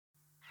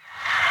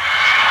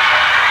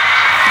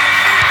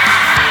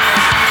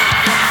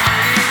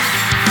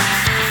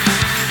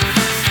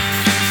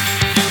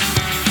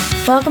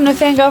Welcome to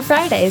Fangirl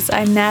Fridays.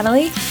 I'm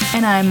Natalie.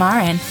 And I'm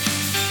Marin.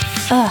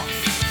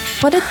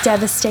 What a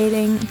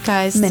devastating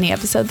Guys, mini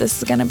episode this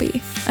is going to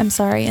be. I'm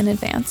sorry in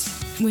advance.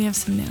 we have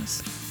some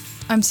news.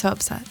 I'm so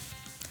upset.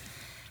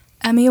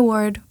 Emmy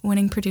Award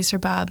winning producer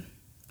Bob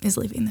is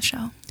leaving the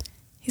show.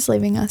 He's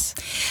leaving us.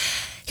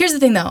 Here's the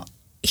thing, though.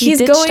 He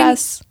ditched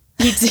us.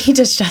 He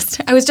ditched us.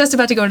 I was just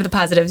about to go into the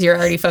positives. You're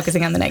already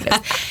focusing on the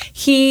negatives.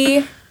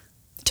 He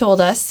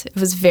told us it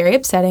was very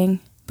upsetting,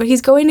 but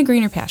he's going to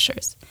greener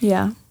pastures.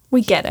 Yeah,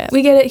 we get it.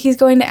 We get it. He's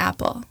going to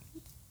Apple.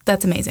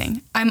 That's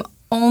amazing. I'm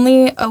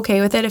only okay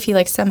with it if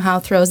he somehow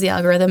throws the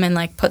algorithm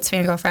and puts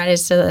Fangirl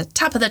Fridays to the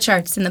top of the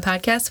charts in the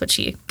podcast, which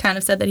he kind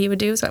of said that he would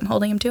do, so I'm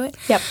holding him to it.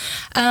 Yep.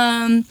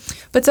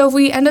 But so if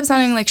we end up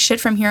sounding like shit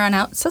from here on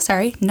out, so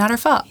sorry, not our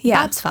fault.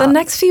 Yeah. Bob's fault. The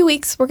next few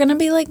weeks, we're going to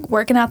be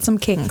working out some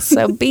kinks,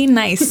 so be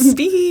nice.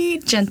 Be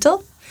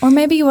gentle. Or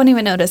maybe you won't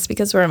even notice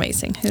because we're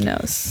amazing. Who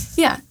knows?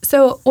 Yeah.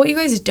 So what you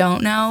guys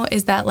don't know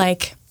is that,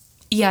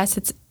 yes,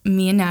 it's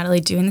me and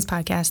Natalie doing this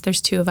podcast.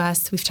 There's two of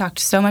us. We've talked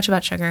so much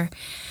about sugar.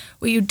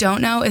 What you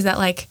don't know is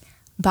that,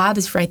 Bob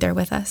is right there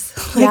with us.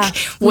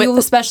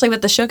 Especially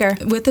with the sugar.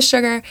 With the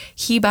sugar,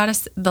 he bought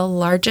us the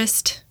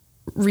largest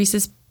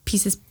Reese's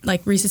Pieces,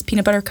 Reese's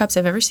peanut butter cups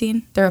I've ever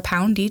seen. They're a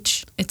pound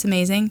each. It's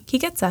amazing. He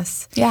gets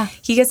us. Yeah.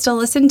 He gets to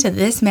listen to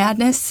this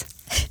madness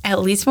at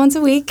least once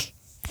a week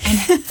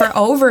and for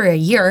over a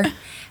year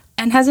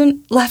and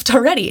hasn't left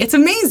already. It's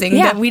amazing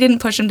that we didn't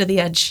push him to the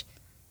edge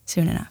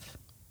soon enough.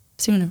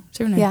 Sooner.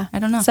 Yeah. I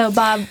don't know. So,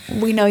 Bob,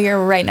 we know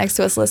you're right next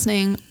to us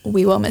listening.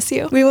 We will miss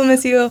you. We will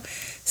miss you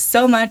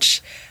so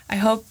much.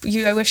 I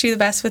wish you the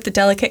best with the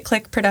Delicate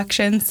Click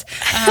productions.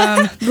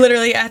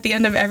 Literally at the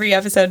end of every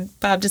episode,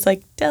 Bob just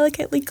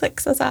delicately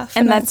clicks us off.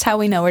 And that's how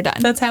we know we're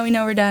done. That's how we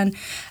know we're done.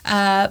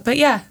 But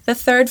yeah, the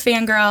third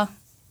fangirl,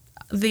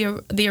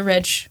 the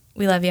Ridge,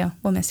 we love you.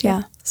 We'll miss you.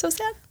 Yeah. So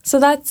sad. So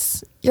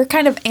you're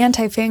kind of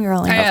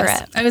anti-fangirling over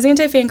it. I was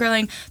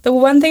anti-fangirling. The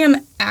one thing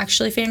I'm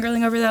actually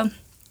fangirling over, though,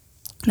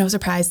 no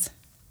surprise,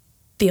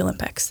 the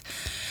Olympics.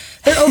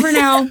 They're over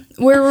now.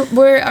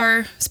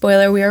 Our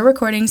spoiler, we are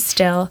recording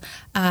still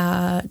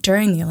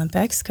during the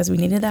Olympics because we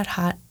needed that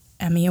hot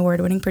Emmy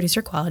Award-winning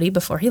producer quality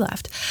before he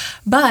left.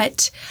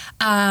 But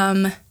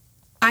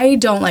I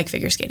don't like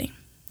figure skating.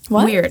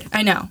 What? Weird.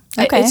 I know.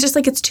 Okay. It's just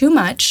it's too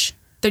much.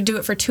 They do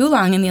it for too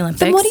long in the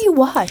Olympics. Then what do you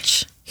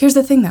watch? Here's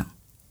the thing, though.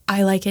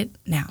 I like it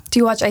now. Do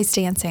you watch ice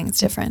dancing? It's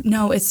different.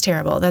 No, it's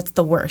terrible. That's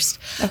the worst.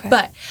 Okay.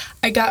 But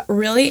I got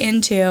really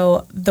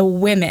into the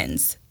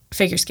women's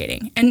figure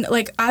skating. And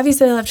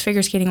obviously I loved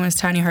figure skating when it was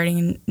Tanya Harding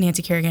and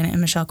Nancy Kerrigan and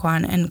Michelle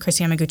Kwan and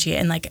Christy Yamaguchi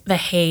and the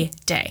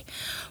heyday.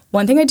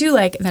 One thing I do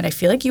like, and that I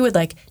feel like you would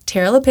like,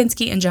 Tara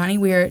Lipinski and Johnny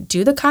Weir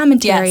do the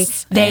commentary.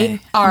 Yes.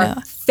 They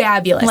are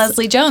fabulous.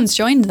 Leslie Jones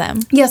joined them.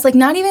 Yes,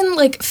 not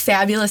even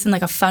fabulous in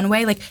a fun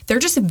way. They're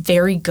just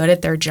very good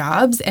at their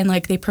jobs and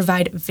they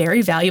provide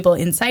very valuable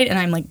insight and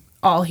I'm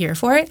all here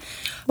for it.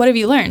 What have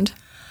you learned?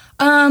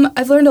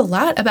 I've learned a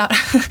lot about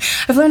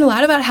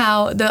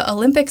how the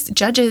Olympics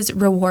judges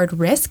reward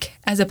risk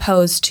as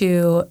opposed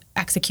to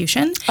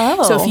execution.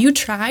 Oh. So if you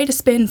try to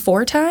spin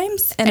 4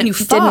 times and you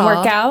fall, didn't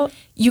work out,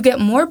 you get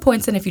more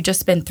points than if you just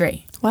spin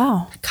 3.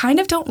 Wow. Kind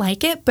of don't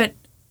like it, but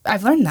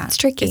I've learned that. It's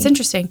tricky. It's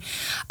interesting.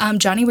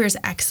 Johnny Weir is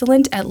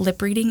excellent at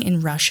lip reading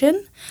in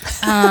Russian.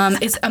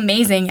 It's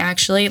amazing,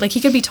 actually. He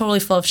could be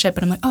totally full of shit,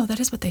 but I'm oh, that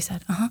is what they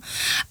said.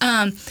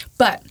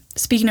 But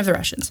speaking of the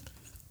Russians,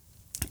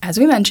 as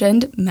we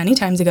mentioned many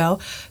times ago,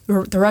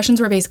 the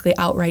Russians were basically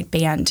outright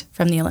banned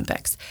from the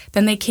Olympics.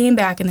 Then they came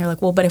back and they're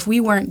well, but if we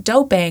weren't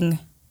doping,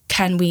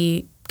 can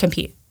we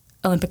compete?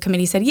 Olympic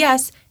Committee said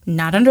yes,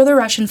 not under the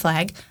Russian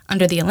flag,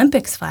 under the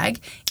Olympics flag.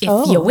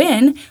 If you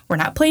win, we're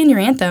not playing your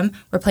anthem,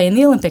 we're playing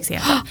the Olympics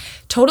anthem.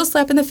 Total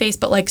slap in the face,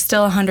 but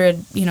still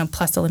 100,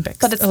 plus Olympics.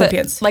 But it's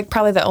Olympians.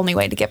 probably the only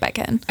way to get back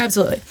in.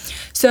 Absolutely.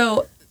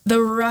 So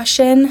the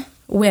Russian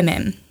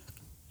women,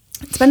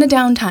 it's been a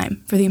down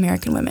time for the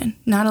American women.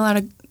 Not a lot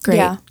of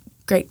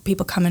great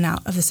people coming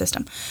out of the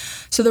system.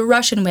 So the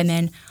Russian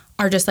women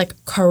are just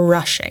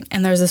crushing.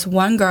 And there's this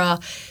one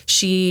girl,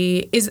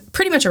 she is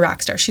pretty much a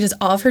rock star. She does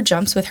all of her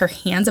jumps with her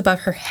hands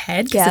above her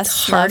head because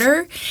it's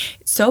harder.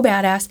 It's so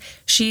badass.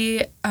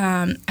 She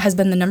has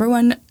been the number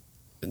one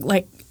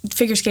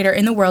figure skater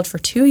in the world for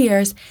 2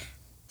 years,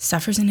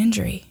 suffers an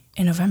injury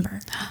in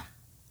November.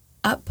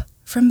 Up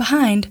from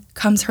behind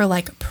comes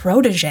her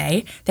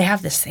protege. They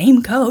have the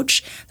same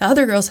coach. The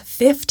other girl's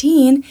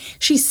 15.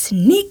 She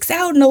sneaks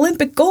out an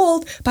Olympic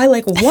gold by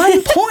 1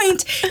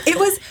 point. It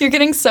was You're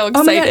getting so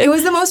excited. Oh my God, it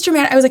was the most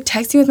dramatic. I was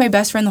texting with my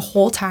best friend the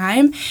whole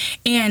time,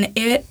 and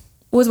it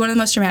was one of the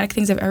most dramatic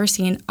things I've ever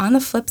seen. On the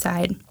flip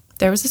side,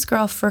 there was this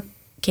girl for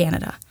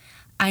Canada.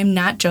 I'm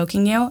not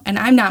joking you, and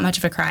I'm not much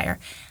of a crier.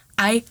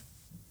 I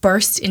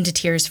burst into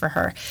tears for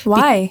her.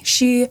 Why?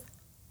 She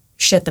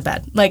shit the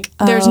bed.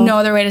 There's no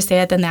other way to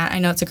say it than that. I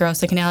know it's a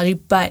gross analogy,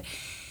 but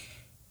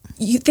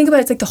you think about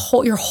it, it's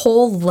like your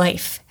whole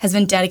life has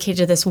been dedicated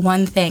to this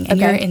one thing, and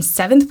you're in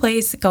 7th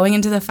place going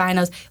into the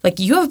finals. Like,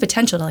 you have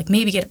potential to like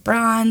maybe get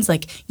bronze.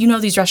 Like, you know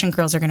these Russian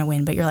girls are going to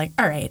win, but you're like,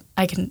 all right,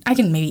 I can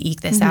maybe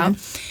eke this out.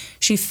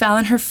 She fell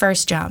in her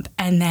first jump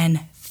and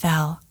then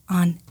fell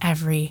on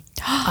every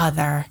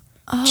other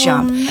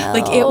jump. No.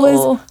 Like, it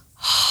was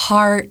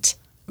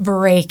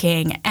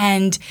heartbreaking,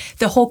 and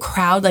the whole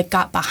crowd like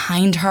got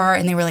behind her,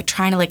 and they were like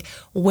trying to like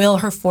will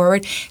her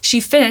forward. She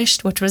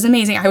finished, which was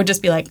amazing. I would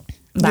just be like,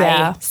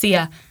 bye, see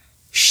ya.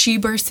 She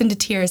burst into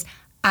tears.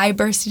 I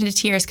burst into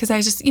tears because I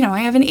was just, I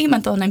have an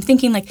 8-month-old, and I'm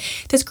thinking like,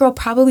 this girl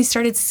probably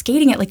started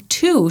skating at like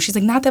 2. She's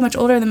like not that much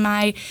older than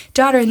my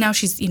daughter, and now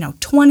she's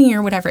 20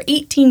 or whatever,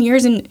 18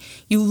 years, and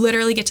you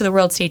literally get to the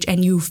world stage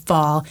and you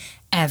fall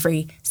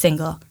every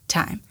single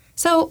time.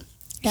 So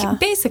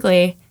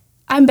basically,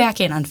 I'm back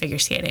in on figure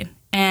skating,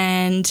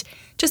 and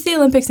just the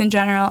Olympics in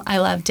general. I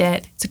loved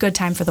it. It's a good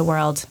time for the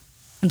world.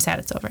 I'm sad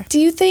it's over. Do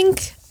you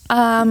think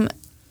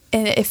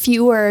if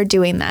you were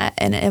doing that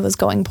and it was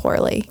going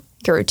poorly,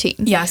 your routine.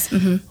 Yes.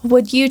 Mm-hmm.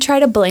 Would you try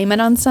to blame it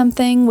on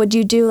something? Would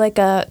you do like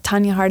a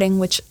Tanya Harding,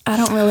 which I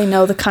don't really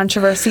know the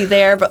controversy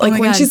there, but like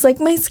when she's like,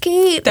 my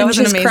skate, that was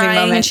an amazing crying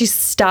moment. And she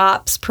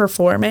stops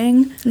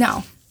performing?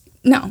 No.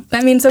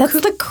 I mean, so that's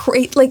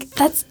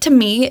that's to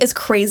me is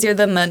crazier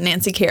than the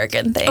Nancy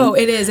Kerrigan thing. Oh,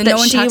 it is, and no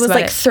one talks about it. She was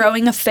like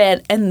throwing a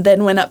fit and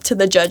then went up to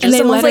the judges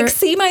and was like,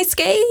 "See my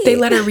skate." They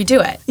let her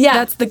redo it. Yeah,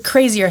 that's the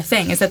crazier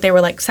thing is that they were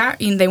like,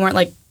 sorry, they weren't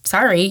like,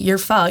 sorry, your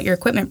fault, your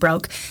equipment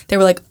broke. They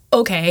were like,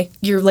 okay,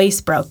 your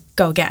lace broke,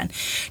 go again.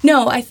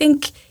 No, I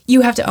think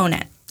you have to own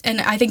it. And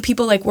I think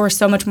people like were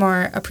so much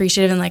more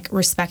appreciative and like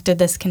respected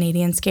this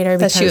Canadian skater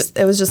because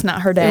it was just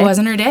not her day. It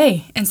wasn't her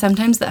day. And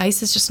sometimes the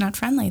ice is just not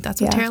friendly. That's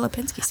what Tara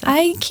Lipinski said.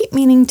 I keep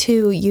meaning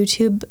to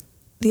YouTube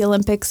the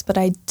Olympics, but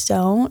I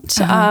don't.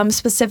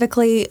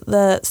 Specifically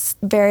the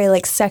very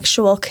like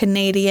sexual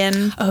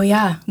Canadian. Oh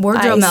yeah,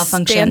 wardrobe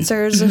malfunction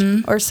dancers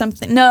or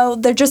something. No,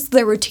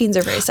 their routines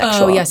are very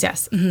sexual. Oh yes.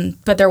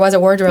 Mm-hmm. But there was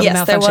a wardrobe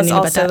malfunction. There was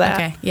also that.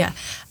 Okay, yeah.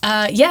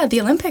 The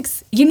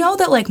Olympics. You know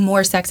that like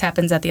more sex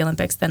happens at the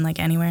Olympics than like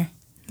anywhere.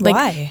 Like,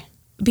 why?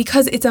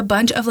 Because it's a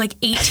bunch of like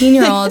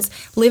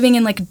 18-year-olds living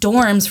in like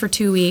dorms for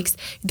 2 weeks.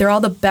 They're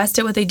all the best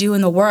at what they do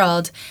in the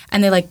world,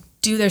 and they like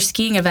do their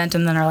skiing event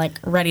and then are like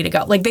ready to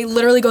go. Like they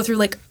literally go through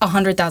like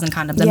 100,000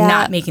 condoms. I'm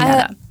not making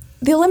that up.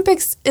 The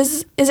Olympics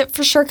is it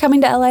for sure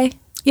coming to LA?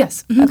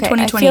 Yes. Mm-hmm. Okay.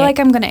 I feel like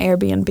I'm going to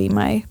Airbnb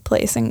my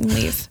place and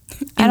leave.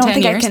 I don't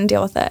think I can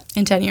deal with it.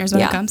 In 10 years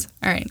when it comes?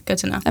 All right. Good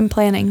to know. I'm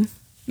planning.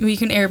 Well, you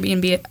can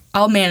Airbnb it.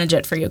 I'll manage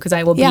it for you because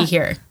I will be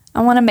here.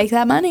 I want to make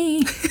that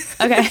money.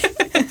 Okay.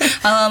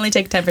 I'll only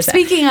take 10%.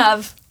 Speaking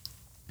of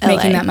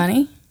making that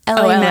money?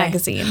 LA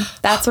Magazine.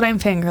 That's what I'm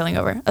fangirling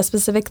over. A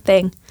specific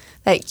thing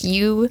that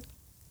you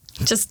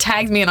just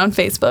tagged me in on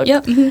Facebook.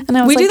 Yep. Mm-hmm. And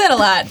I was we do that a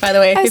lot, by the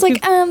way. I was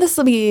like, this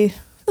will be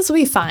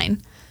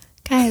fine.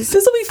 Guys.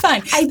 This will be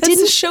fine.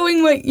 That's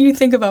showing what you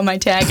think about my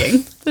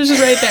tagging. This is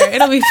right there.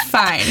 It'll be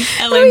fine.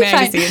 LA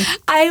Magazine. Fine.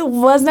 I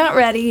was not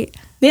ready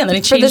then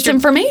it for this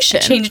information.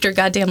 It changed your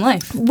goddamn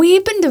life.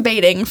 We've been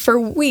debating for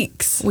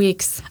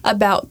weeks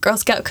about Girl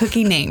Scout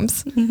cookie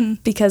names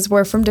because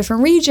we're from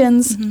different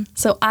regions. Mm-hmm.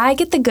 So I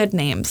get the good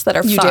names that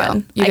are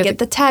fun. I get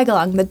the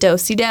tag-along, the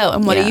do-si-do.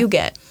 And what do you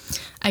get?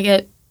 I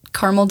get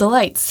caramel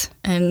delights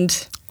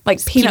and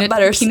like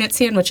peanut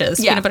sandwiches.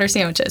 Yeah. Peanut butter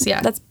sandwiches.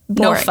 Yeah. That's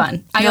boring. No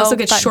fun. I also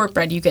get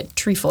shortbread. You get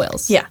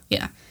trefoils. Yeah.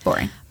 Yeah.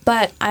 Boring.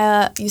 But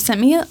you sent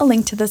me a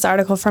link to this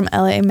article from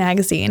LA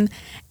Magazine,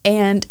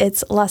 and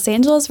it's Los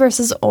Angeles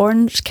versus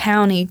Orange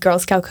County Girl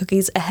Scout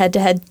cookies, a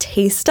head-to-head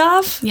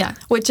taste-off. Yeah.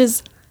 Which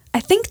is,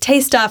 I think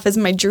taste-off is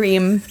my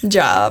dream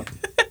job.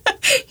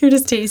 You're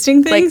just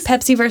tasting things?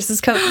 Like Pepsi versus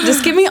Coke.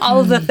 Just give me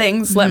all of the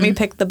things. Let me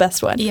pick the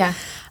best one. Yeah.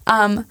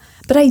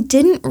 But I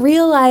didn't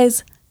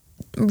realize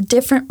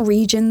different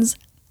regions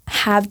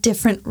have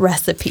different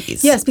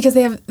recipes. Yes, because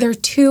there are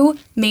 2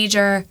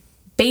 major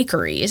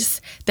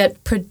bakeries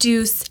that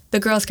produce the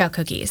Girl Scout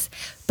cookies.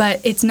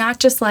 But it's not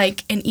just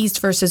like an East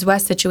versus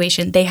West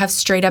situation. They have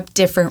straight up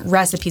different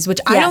recipes,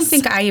 which I don't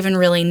think I even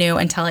really knew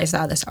until I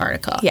saw this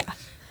article. Yeah.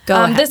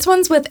 Go ahead. This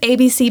one's with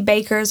ABC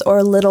Bakers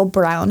or Little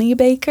Brownie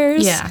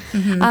Bakers. Yeah.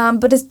 Mm-hmm.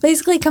 But it's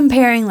basically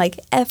comparing like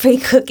every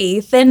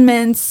cookie, Thin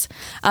Mints.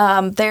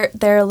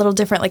 They're a little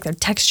different, like their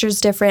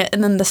texture's different.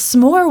 And then the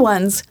s'more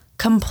ones,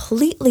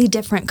 completely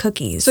different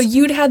cookies. So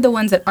you'd had the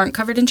ones that aren't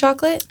covered in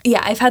chocolate?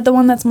 Yeah, I've had the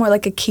one that's more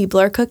like a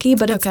Keebler cookie,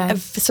 but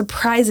it's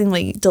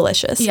surprisingly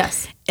delicious.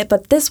 Yes.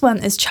 But this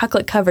one is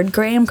chocolate covered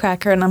graham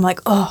cracker, and I'm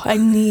like, oh, I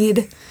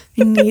need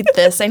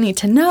this. I need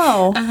to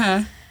know.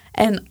 Uh-huh.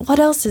 And what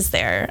else is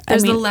there?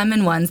 There's the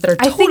lemon ones that are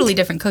totally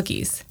different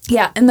cookies.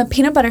 Yeah, and the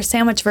peanut butter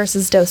sandwich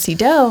versus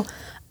do-si-do,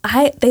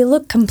 they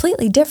look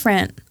completely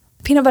different.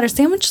 Peanut butter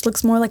sandwich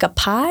looks more like a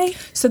pie.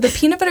 So the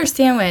peanut butter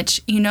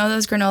sandwich, you know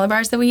those granola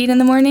bars that we eat in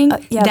the morning?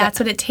 That's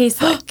what it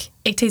tastes like.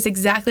 It tastes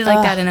exactly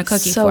like that in a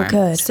cookie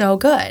form. So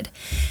good.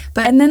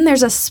 And then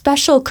there's a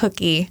special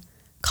cookie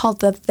called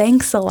the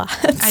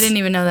Thanks-a-Lot. I didn't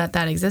even know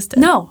that existed.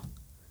 No.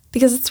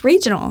 Because it's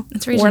regional.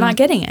 It's regional. We're not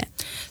getting it.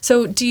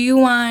 So do you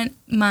want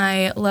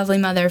my lovely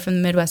mother from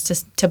the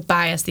Midwest to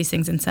buy us these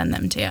things and send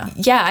them to you?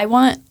 Yeah, I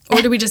want...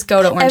 Or do we just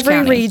go to Orange County?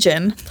 Every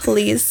region,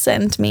 please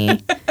send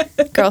me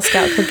Girl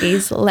Scout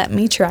cookies. Let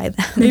me try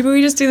them. Maybe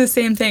we just do the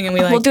same thing and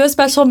we'll do a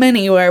special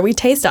mini where we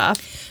taste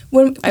off.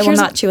 I will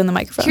not chew in the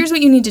microphone. Here's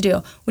what you need to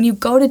do. When you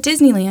go to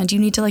Disneyland, you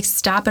need to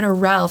stop at a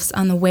Ralph's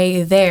on the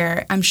way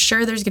there. I'm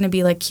sure there's going to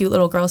be cute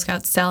little Girl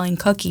Scouts selling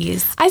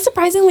cookies. I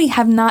surprisingly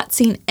have not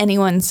seen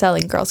anyone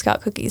selling Girl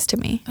Scout cookies to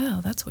me.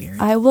 Oh, that's weird.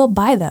 I will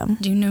buy them.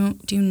 Do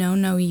you know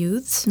no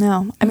youths?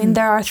 No. I mean,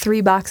 there are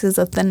 3 boxes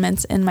of Thin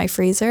Mints in my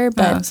freezer,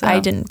 but I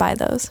didn't buy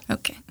those.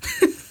 Okay.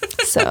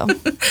 So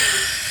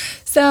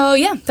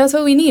yeah, that's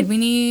what we need. We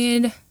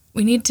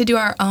need to do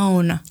our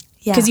own.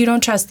 Yeah. Because you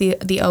don't trust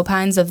the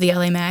opines of the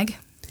LA Mag?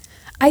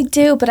 I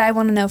do, but I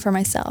want to know for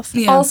myself.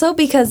 Yeah. Also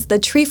because the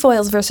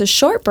trefoils versus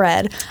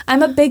shortbread,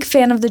 I'm a big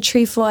fan of the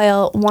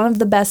trefoil, one of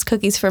the best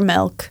cookies for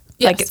milk.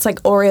 Yes. It's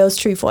like Oreo's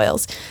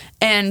trefoils.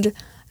 And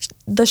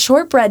the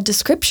shortbread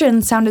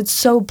description sounded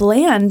so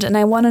bland, and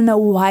I want to know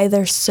why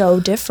they're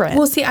so different.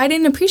 Well, see, I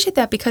didn't appreciate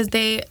that because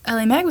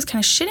LA Mag was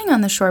kind of shitting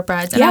on the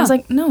shortbreads. And I was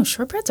like, no,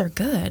 shortbreads are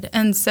good.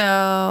 And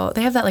so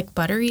they have that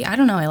buttery, I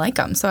don't know, I like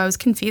them. So I was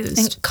confused.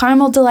 And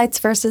Caramel Delights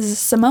versus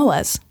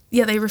Samoa's.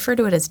 Yeah, they refer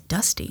to it as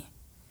dusty.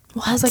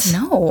 What? I was like,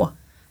 no.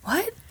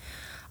 What?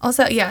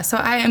 Also, yeah, so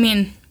I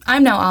mean,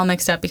 I'm now all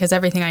mixed up because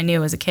everything I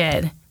knew as a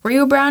kid. Were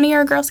you a brownie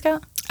or a Girl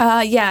Scout?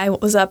 Yeah, I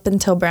was up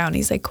until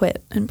brownies. I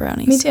quit in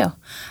brownies. Me too.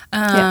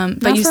 But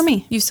not for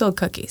me. You sold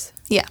cookies.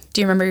 Yeah.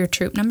 Do you remember your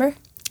troop number?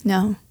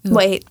 No. Ooh.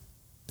 Wait.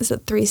 Is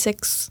it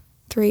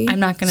 363?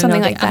 I'm not going to know.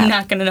 I'm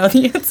not going to know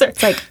the answer.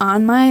 It's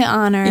on my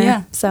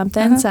honor.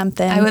 Something.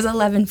 I was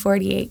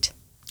 1148.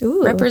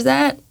 Ooh.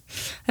 Represent.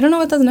 I don't know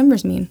what those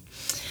numbers mean.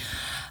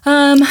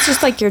 It's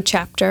just your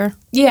chapter.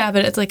 Yeah,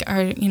 but it's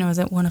is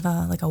it one of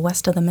a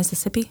west of the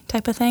Mississippi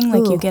type of thing?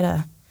 You get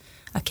a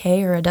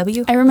K or a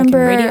W? I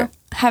remember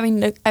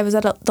I was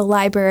at the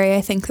library,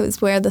 I think it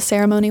was where the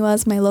ceremony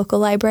was, my local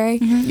library.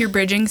 Mm-hmm. Your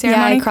bridging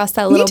ceremony? Yeah, I crossed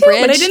that little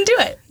bridge. But I didn't do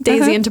it.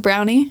 Daisy into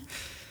brownie.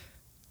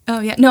 Oh,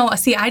 yeah. No,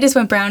 see, I just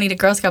went brownie to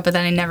Girl Scout, but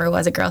then I never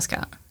was a Girl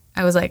Scout.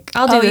 I was like,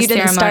 I'll do this ceremony. Oh,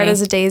 you didn't start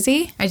as a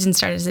daisy? I didn't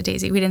start as a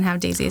daisy. We didn't have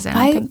daisies, I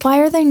don't think. Why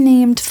are they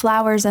named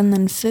flowers and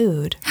then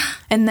food?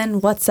 And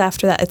then what's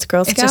after that? It's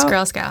Girl Scout? It's just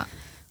Girl Scout.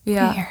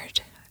 Yeah.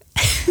 Weird.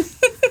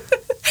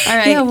 All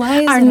right.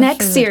 Yeah, our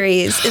next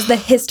series is the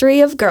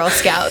history of Girl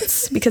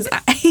Scouts because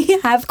I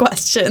have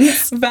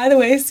questions. By the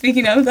way,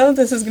 speaking of, though,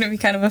 this is going to be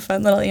kind of a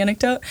fun little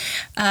anecdote.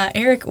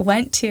 Eric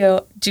went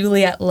to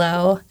Juliet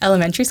Low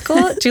Elementary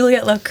School.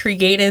 Juliet Low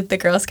created the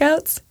Girl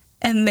Scouts,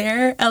 and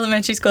their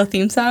elementary school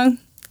theme song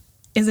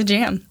is a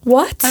jam.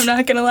 What? I'm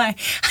not going to lie.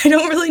 I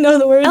don't really know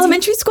the words.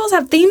 Elementary schools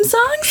have theme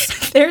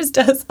songs? Theirs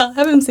does. I'll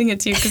have him sing it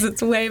to you because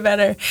it's way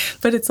better.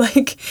 But it's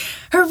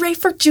hooray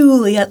for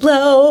Juliet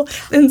Low.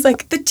 And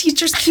it's the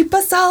teachers keep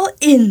us all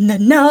in the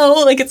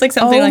know. It's something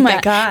like that. Oh, my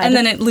God. And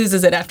then it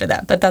loses it after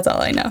that. But that's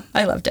all I know.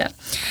 I loved it.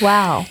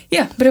 Wow.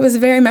 Yeah, but it was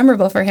very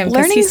memorable for him.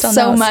 Learning he still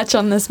so knows. much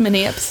on this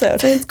mini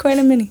episode. It's quite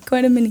a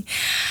mini.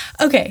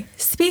 Okay,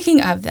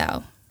 speaking of,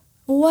 though,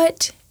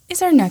 what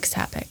is our next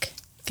topic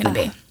going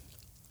to be?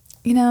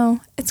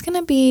 It's going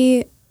to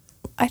be,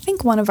 I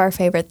think, one of our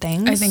favorite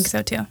things. I think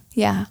so, too.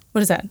 Yeah.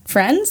 What is that?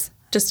 Friends?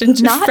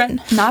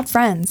 Not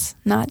friends.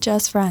 Not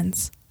just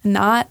friends.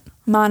 Not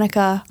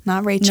Monica.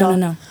 Not Rachel.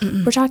 No.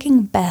 Mm-mm. We're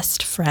talking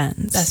best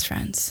friends. Best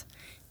friends.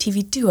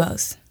 TV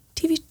duos.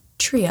 TV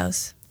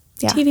trios.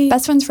 Yeah. TV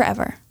best friends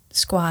forever.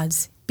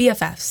 Squads.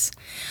 BFFs.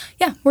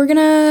 Yeah, we're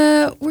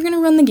gonna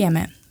run the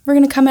gamut. We're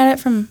going to come at it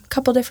from a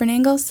couple different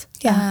angles.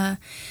 Yeah.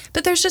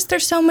 But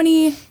there's so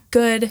many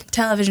good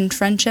television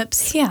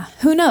friendships. Yeah.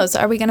 Who knows?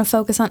 Are we going to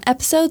focus on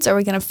episodes? Or are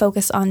we going to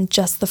focus on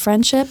just the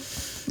friendship?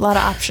 A lot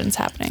of options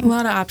happening. A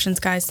lot of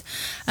options, guys.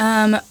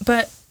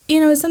 But,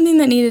 it's something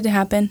that needed to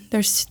happen.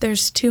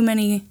 There's too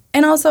many.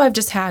 And also I've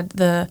just had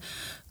the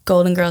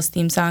Golden Girls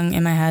theme song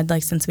in my head,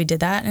 since we did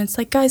that. And it's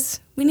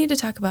guys, we need to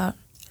talk about.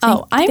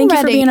 I'm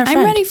ready.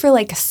 I'm ready for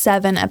a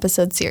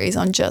 7-episode series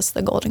on just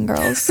the Golden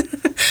Girls.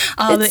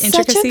 All the intricacies. It's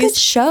such a good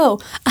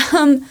show.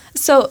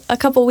 So a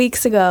couple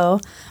weeks ago,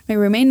 my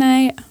roommate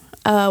and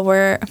I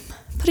were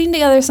putting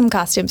together some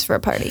costumes for a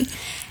party.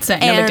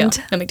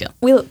 No big deal.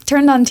 We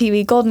turned on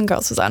TV. Golden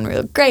Girls was on. We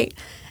were great.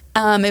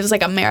 It was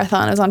a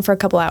marathon. It was on for a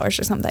couple hours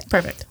or something.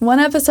 Perfect. One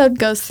episode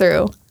goes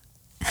through.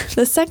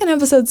 The second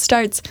episode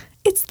starts.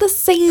 It's the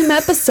same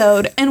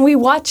episode, and we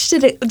watched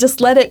it,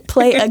 just let it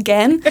play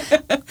again.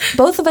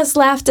 Both of us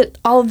laughed at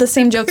all of the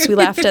same jokes we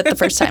laughed at the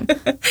first time.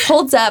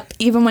 Holds up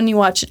even when you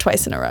watch it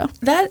twice in a row.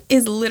 That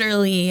is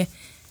literally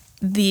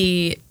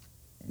the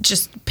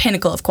just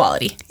pinnacle of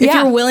quality. If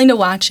you're willing to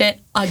watch it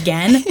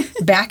again,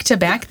 back to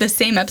back, the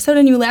same episode,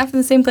 and you laugh in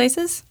the same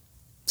places,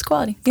 it's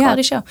quality.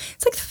 Quality show.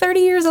 It's 30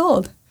 years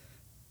old.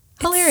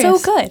 Hilarious.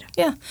 It's so good.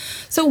 Yeah.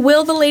 So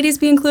will the ladies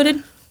be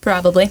included?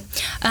 Probably.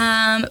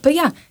 But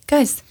yeah,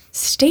 guys,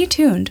 stay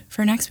tuned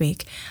for next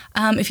week.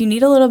 If you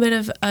need a little bit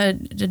of a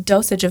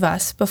dosage of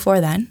us before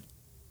then,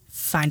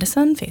 find us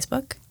on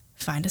Facebook,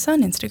 find us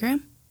on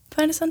Instagram,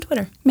 find us on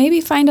Twitter.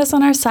 Maybe find us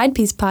on our Side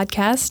Piece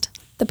podcast,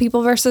 The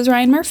People versus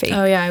Ryan Murphy.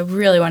 Oh, yeah. I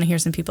really want to hear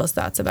some people's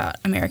thoughts about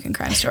American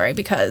Crime Story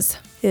because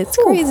it's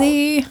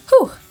crazy.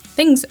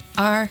 Things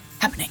are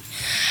happening.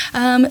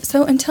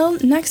 So until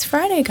next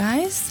Friday,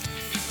 guys.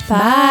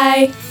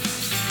 Bye.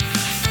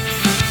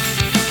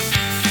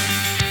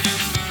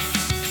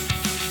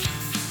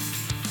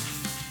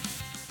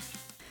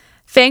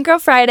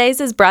 Fangirl Fridays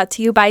is brought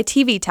to you by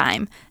TV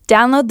Time.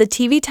 Download the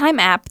TV Time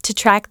app to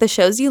track the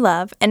shows you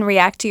love and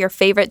react to your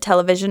favorite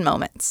television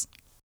moments.